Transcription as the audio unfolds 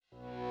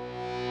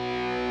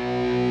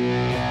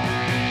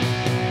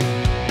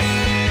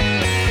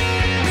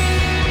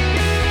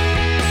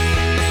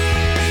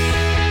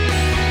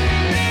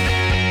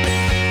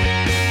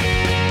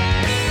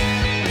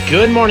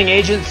Good morning,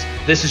 agents.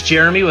 This is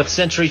Jeremy with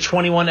Century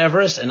 21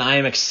 Everest, and I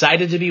am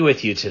excited to be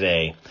with you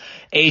today.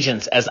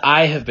 Agents, as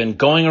I have been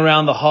going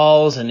around the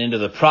halls and into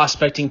the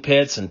prospecting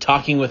pits and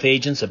talking with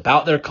agents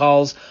about their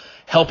calls,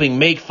 helping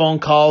make phone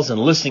calls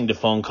and listening to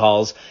phone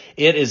calls,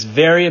 it is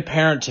very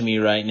apparent to me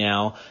right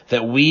now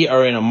that we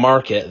are in a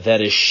market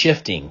that is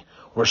shifting.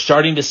 We're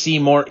starting to see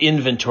more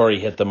inventory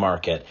hit the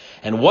market.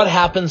 And what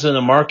happens when the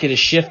market is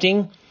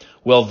shifting?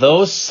 Well,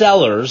 those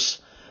sellers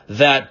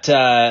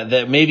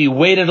that maybe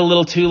waited a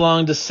little too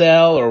long to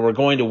sell, or were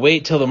going to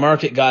wait till the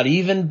market got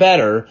even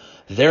better,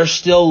 they're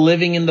still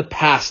living in the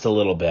past a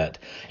little bit.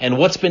 And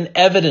what's been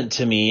evident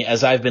to me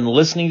as I've been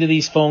listening to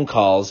these phone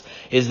calls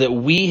is that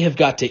we have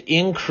got to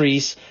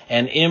increase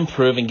and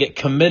improve and get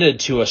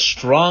committed to a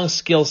strong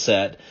skill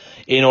set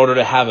in order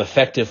to have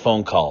effective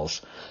phone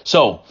calls.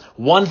 So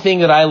one thing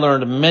that I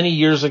learned many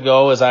years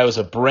ago as I was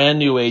a brand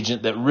new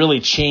agent that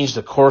really changed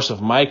the course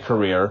of my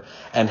career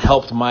and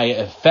helped my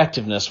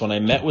effectiveness when I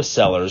met with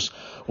sellers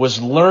was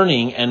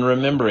learning and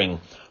remembering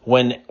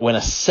when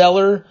a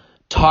seller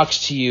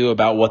talks to you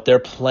about what their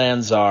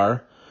plans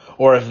are,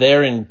 or if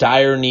they're in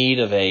dire need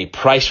of a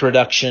price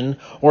reduction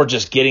or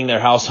just getting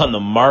their house on the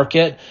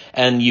market,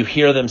 and you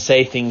hear them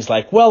say things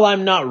like, well,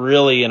 I'm not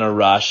really in a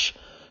rush,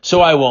 so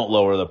I won't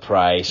lower the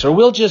price, or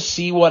we'll just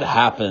see what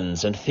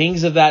happens, and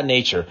things of that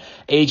nature.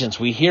 Agents,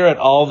 we hear it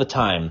all the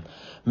time.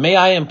 May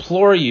I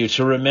implore you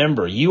to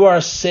remember, you are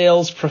a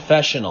sales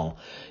professional.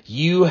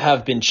 You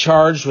have been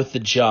charged with the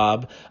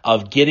job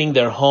of getting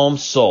their home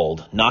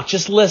sold, not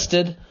just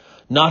listed,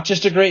 not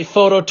just a great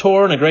photo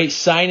tour and a great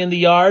sign in the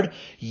yard.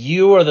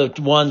 You are the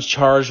ones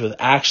charged with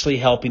actually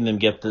helping them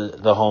get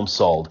the home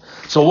sold.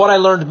 So what I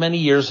learned many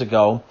years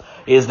ago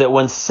is that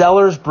when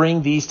sellers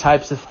bring these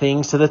types of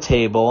things to the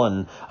table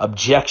and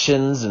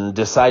objections and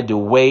decide to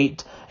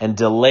wait and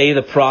delay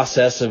the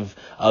process of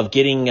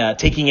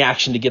taking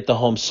action to get the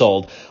home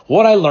sold,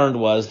 what I learned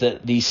was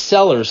that these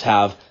sellers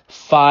have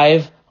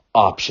 5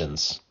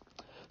 options.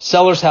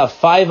 Sellers have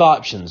 5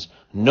 options,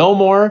 no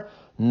more,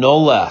 no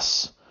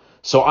less.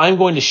 So I'm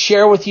going to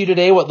share with you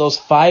today what those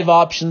 5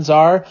 options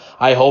are.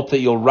 I hope that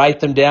you'll write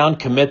them down,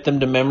 commit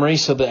them to memory,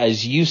 so that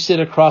as you sit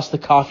across the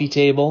coffee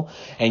table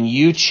and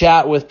you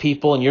chat with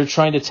people and you're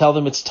trying to tell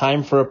them it's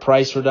time for a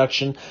price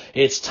reduction,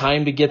 it's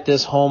time to get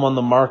this home on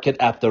the market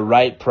at the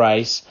right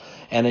price,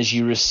 and as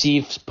you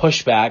receive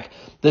pushback,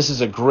 this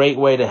is a great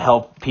way to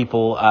help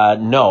people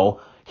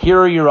know, here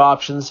are your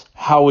options,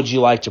 how would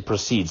you like to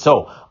proceed?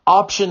 So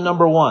option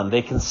number 1,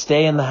 they can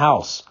stay in the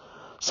house.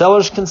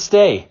 Sellers can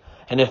stay.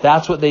 And if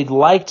that's what they'd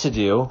like to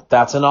do,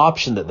 that's an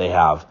option that they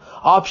have.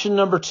 Option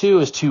number 2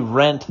 is to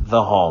rent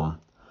the home.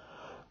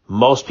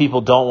 Most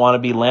people don't want to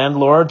be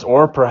landlords,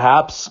 or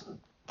perhaps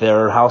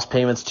their house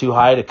payment's too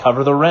high to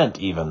cover the rent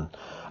even.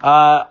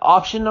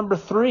 Option number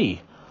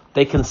 3,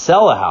 they can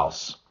sell a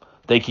house.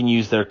 They can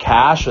use their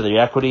cash or their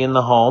equity in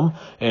the home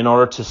in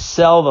order to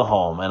sell the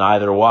home and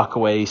either walk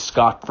away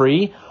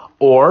scot-free,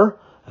 or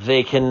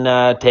they can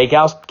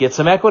get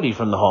some equity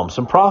from the home,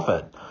 some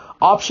profit.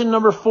 Option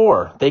number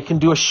 4, they can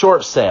do a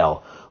short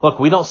sale. Look,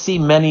 we don't see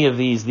many of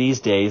these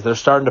days. They're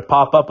starting to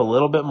pop up a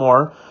little bit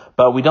more,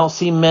 but we don't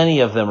see many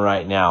of them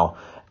right now.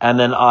 And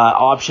then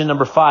option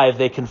number 5,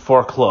 they can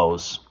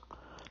foreclose.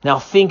 Now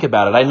think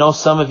about it. I know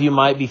some of you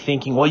might be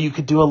thinking, well, you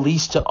could do a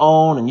lease to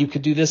own and you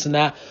could do this and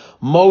that.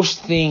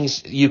 Most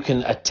things you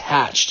can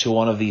attach to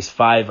one of these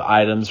 5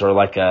 items, or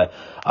like a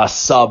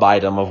sub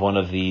item of one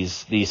of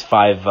these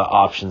 5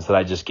 options that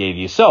I just gave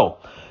you. So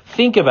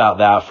think about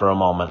that for a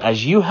moment.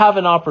 As you have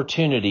an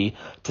opportunity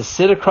to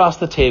sit across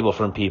the table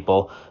from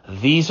people,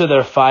 these are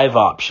their 5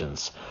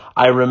 options.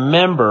 I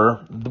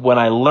remember when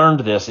I learned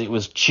this, it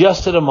was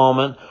just at a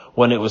moment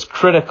when it was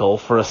critical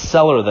for a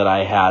seller that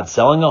I had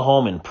selling a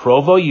home in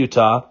Provo,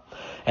 Utah,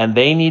 and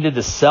they needed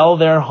to sell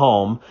their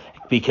home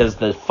because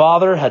the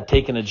father had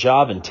taken a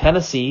job in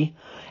Tennessee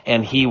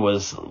and he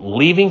was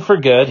leaving for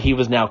good. He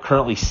was now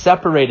currently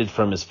separated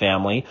from his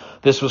family.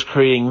 This was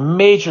creating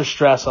major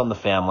stress on the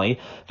family.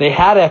 They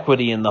had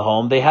equity in the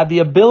home. They had the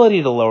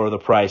ability to lower the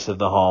price of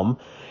the home,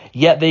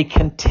 yet they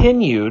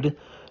continued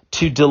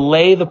to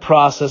delay the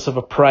process of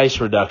a price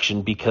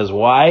reduction because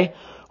why?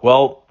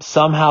 Well,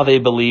 somehow they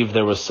believed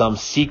there was some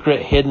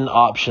secret hidden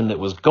option that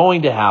was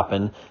going to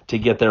happen to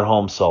get their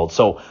home sold.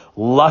 So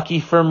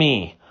lucky for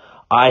me,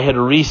 I had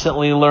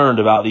recently learned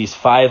about these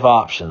 5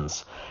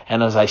 options.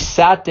 And as I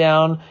sat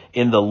down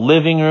in the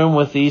living room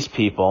with these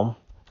people,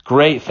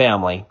 great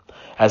family,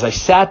 as I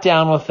sat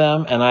down with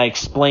them and I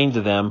explained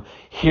to them,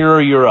 here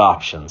are your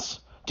options.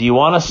 Do you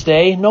want to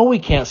stay? No, we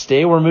can't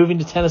stay. We're moving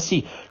to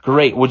Tennessee.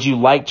 Great. Would you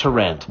like to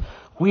rent?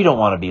 We don't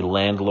want to be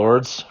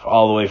landlords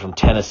all the way from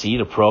Tennessee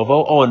to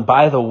Provo. Oh, and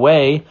by the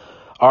way,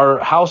 our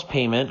house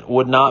payment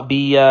would not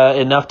be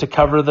enough to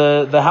cover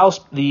the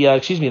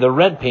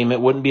rent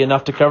payment wouldn't be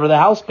enough to cover the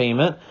house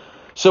payment.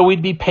 So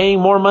we'd be paying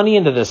more money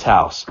into this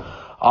house.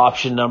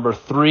 Option number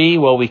 3,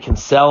 well, we can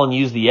sell and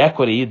use the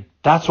equity.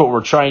 That's what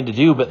we're trying to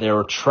do, but they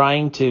were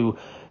trying to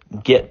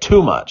get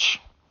too much,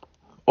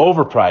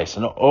 overprice,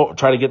 and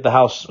try to get the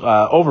house,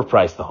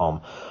 overprice the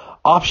home.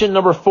 Option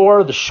number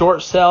 4, the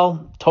short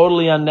sell,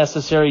 totally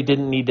unnecessary,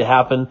 didn't need to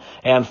happen.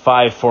 And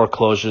 5,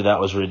 foreclosure, that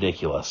was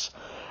ridiculous.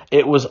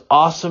 It was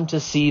awesome to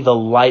see the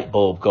light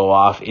bulb go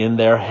off in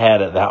their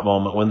head at that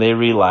moment when they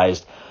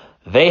realized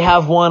they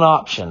have one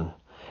option.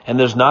 And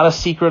there's not a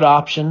secret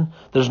option.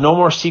 There's no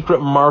more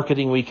secret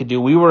marketing we could do.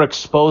 We were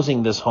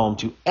exposing this home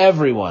to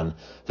everyone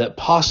that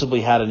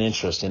possibly had an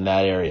interest in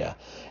that area.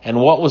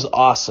 And what was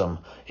awesome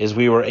is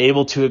we were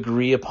able to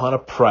agree upon a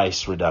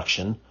price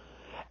reduction,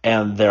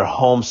 and their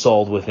home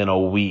sold within a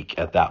week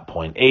at that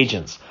point.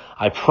 Agents,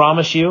 I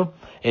promise you,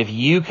 if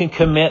you can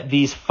commit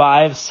these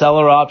 5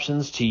 seller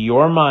options to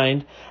your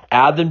mind,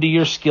 add them to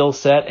your skill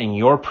set and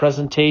your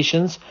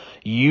presentations,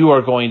 you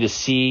are going to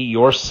see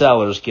your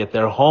sellers get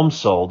their home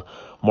sold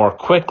more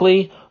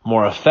quickly,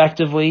 more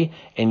effectively,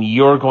 and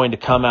you're going to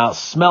come out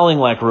smelling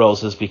like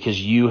roses because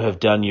you have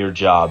done your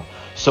job.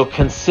 So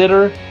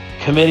consider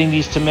committing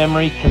these to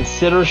memory.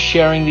 Consider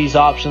sharing these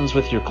options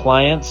with your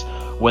clients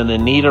when the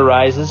need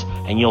arises,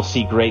 and you'll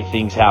see great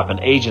things happen.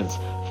 Agents,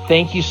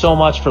 thank you so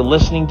much for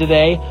listening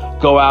today.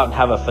 Go out and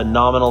have a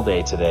phenomenal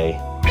day today.